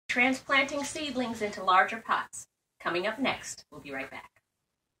Transplanting seedlings into larger pots. Coming up next, we'll be right back.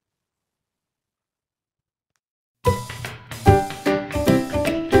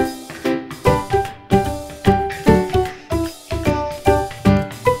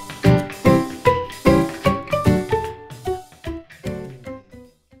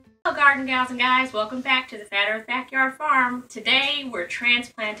 Hello garden gals and guys, welcome back to the Fat Earth Backyard Farm. Today we're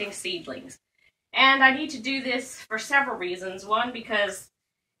transplanting seedlings. And I need to do this for several reasons. One, because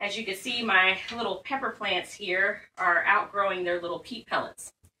as you can see, my little pepper plants here are outgrowing their little peat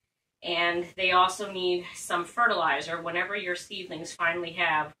pellets. And they also need some fertilizer. Whenever your seedlings finally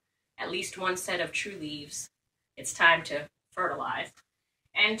have at least one set of true leaves, it's time to fertilize.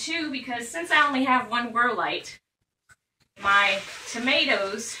 And two, because since I only have one grow light, my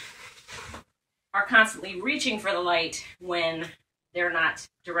tomatoes are constantly reaching for the light when they're not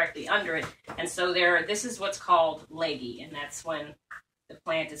directly under it. And so this is what's called leggy, and that's when the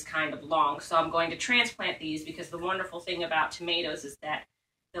plant is kind of long. So I'm going to transplant these because the wonderful thing about tomatoes is that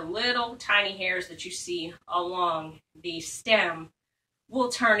the little tiny hairs that you see along the stem will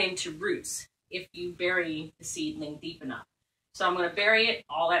turn into roots if you bury the seedling deep enough. So I'm going to bury it.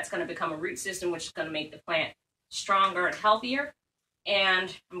 All that's going to become a root system, which is going to make the plant stronger and healthier.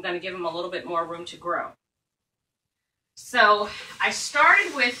 And I'm going to give them a little bit more room to grow. So I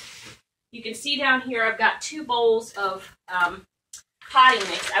started with, you can see down here, I've got 2 bowls of potting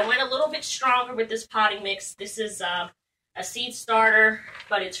mix. I went a little bit stronger with this potting mix. This is a seed starter,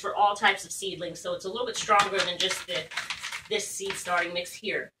 but it's for all types of seedlings, so it's a little bit stronger than just this seed starting mix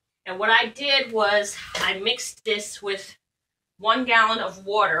here. And what I did was I mixed this with 1 gallon of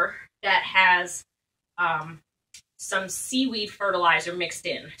water that has some seaweed fertilizer mixed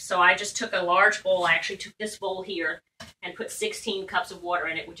in. So I just took a large bowl. I actually took this bowl here and put 16 cups of water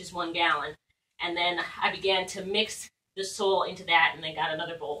in it, which is 1 gallon. And then I began to mix the soil into that, and then got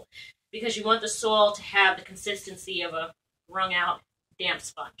another bowl, because you want the soil to have the consistency of a wrung out damp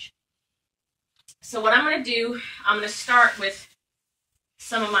sponge. So what I'm going to do, I'm going to start with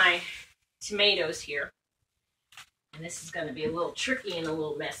some of my tomatoes here, and this is going to be a little tricky and a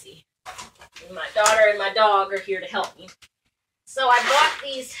little messy. And my daughter and my dog are here to help me. So I bought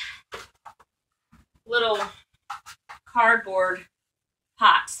these little cardboard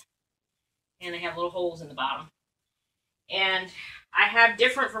pots, and they have little holes in the bottom. And I have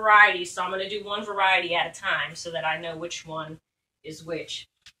different varieties, so I'm going to do one variety at a time so that I know which one is which.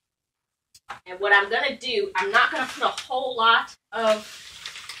 And what I'm going to do, I'm not going to put a whole lot of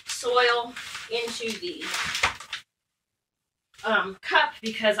soil into the cup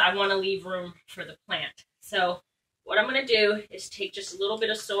because I want to leave room for the plant. So what I'm going to do is take just a little bit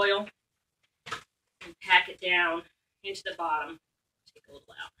of soil and pack it down into the bottom. Take a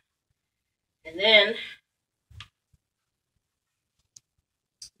little out. And then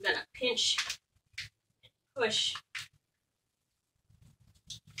I'm going to pinch and push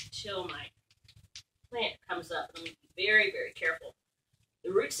until my plant comes up. I'm going to be very, very careful. The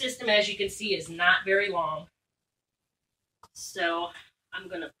root system, as you can see, is not very long. So I'm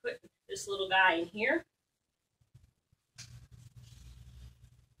going to put this little guy in here.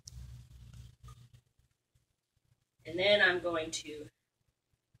 And then I'm going to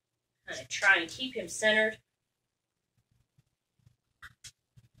kind of try and keep him centered.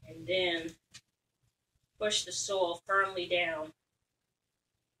 And then push the soil firmly down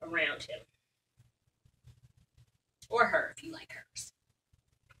around him. Or her, if you like hers.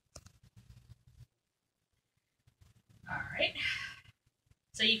 Alright.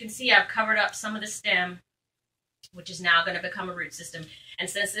 So you can see I've covered up some of the stem, which is now going to become a root system. And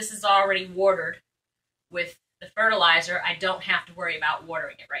since this is already watered with the fertilizer, I don't have to worry about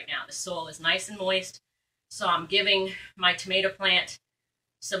watering it right now. The soil is nice and moist. So I'm giving my tomato plant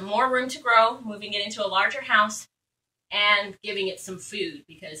some more room to grow, moving it into a larger house, and giving it some food,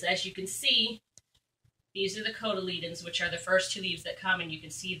 because as you can see, these are the cotyledons, which are the first 2 leaves that come, and you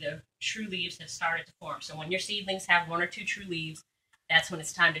can see the true leaves have started to form. So when your seedlings have 1 or 2 true leaves, that's when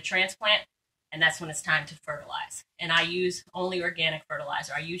it's time to transplant, and that's when it's time to fertilize. And I use only organic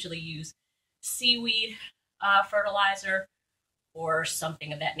fertilizer. I usually use seaweed fertilizer or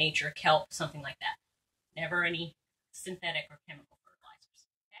something of that nature, kelp, something like that. Never any synthetic or chemical fertilizers.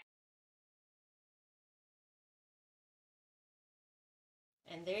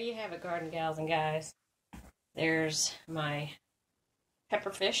 And there you have it, garden gals and guys. There's my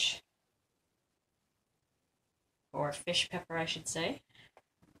pepperfish, or fish pepper, I should say.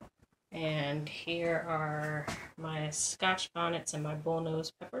 And here are my Scotch bonnets and my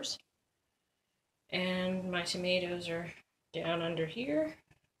bullnose peppers. And my tomatoes are down under here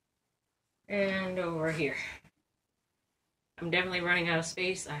and over here. I'm definitely running out of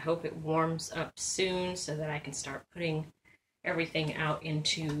space. I hope it warms up soon so that I can start putting everything out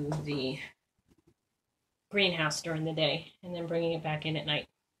into the greenhouse during the day and then bringing it back in at night.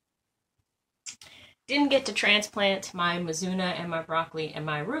 Didn't get to transplant my Mizuna and my broccoli and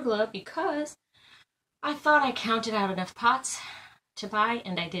my arugula because I thought I counted out enough pots to buy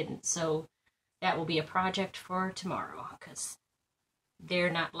and I didn't. So that will be a project for tomorrow because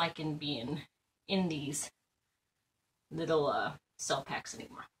they're not liking being in these little cell packs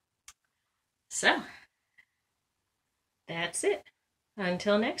anymore. So that's it.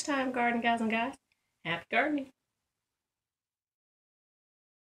 Until next time, garden gals and guys, happy gardening.